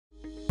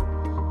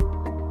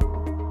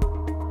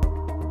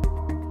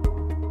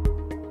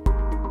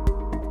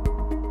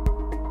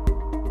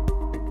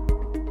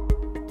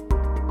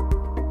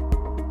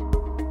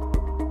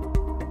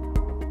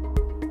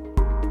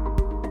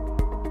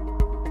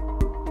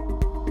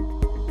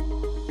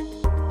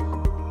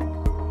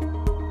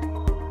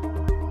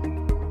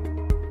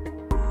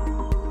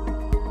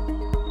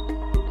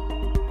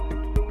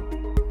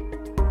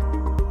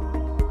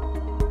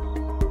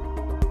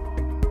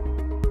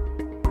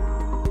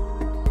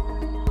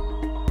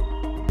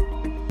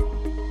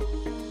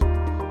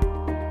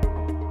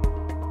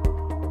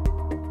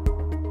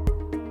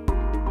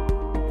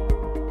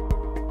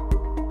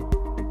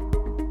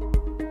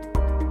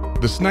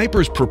The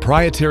Sniper's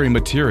proprietary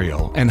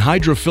material and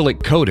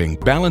hydrophilic coating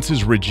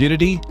balances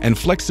rigidity and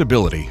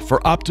flexibility for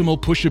optimal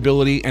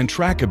pushability and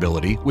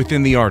trackability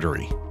within the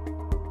artery.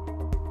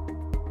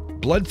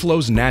 Blood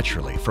flows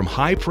naturally from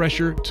high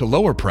pressure to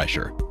lower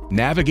pressure,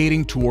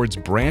 navigating towards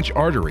branch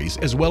arteries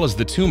as well as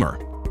the tumor.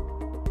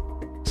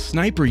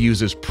 Sniper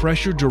uses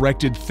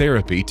pressure-directed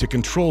therapy to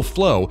control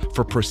flow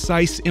for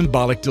precise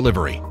embolic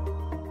delivery.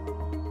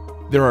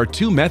 There are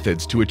two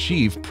methods to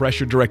achieve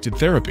pressure-directed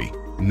therapy: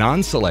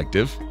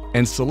 non-selective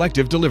and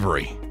selective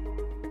delivery.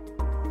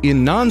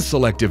 In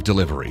non-selective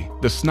delivery,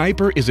 the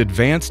Sniper is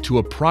advanced to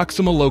a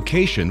proximal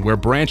location where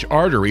branch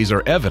arteries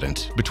are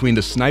evident between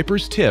the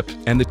Sniper's tip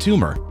and the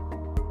tumor.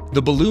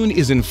 The balloon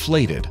is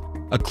inflated,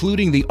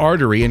 occluding the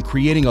artery and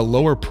creating a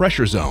lower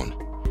pressure zone.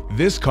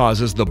 This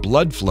causes the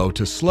blood flow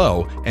to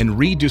slow and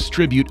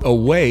redistribute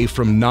away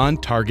from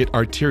non-target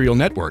arterial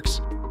networks,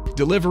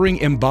 delivering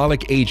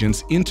embolic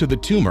agents into the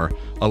tumor,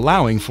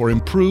 allowing for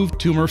improved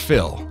tumor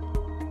fill.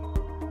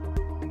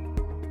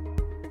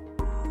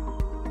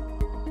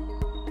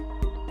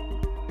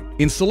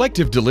 In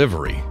selective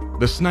delivery,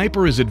 the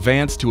Sniper is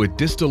advanced to a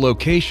distal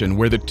location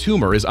where the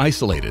tumor is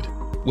isolated.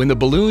 When the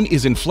balloon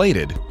is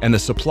inflated and the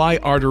supply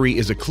artery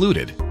is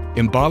occluded,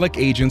 embolic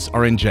agents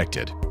are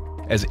injected.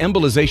 As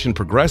embolization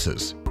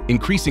progresses,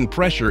 increasing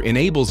pressure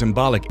enables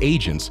embolic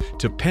agents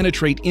to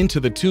penetrate into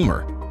the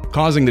tumor,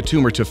 causing the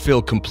tumor to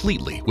fill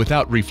completely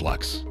without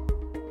reflux.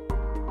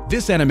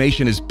 This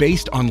animation is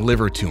based on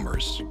liver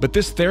tumors, but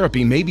this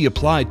therapy may be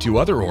applied to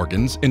other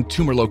organs and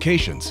tumor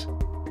locations.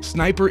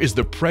 Sniper is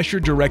the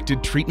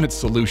pressure-directed treatment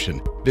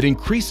solution that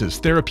increases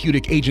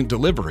therapeutic agent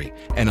delivery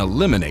and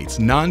eliminates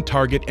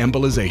non-target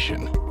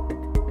embolization.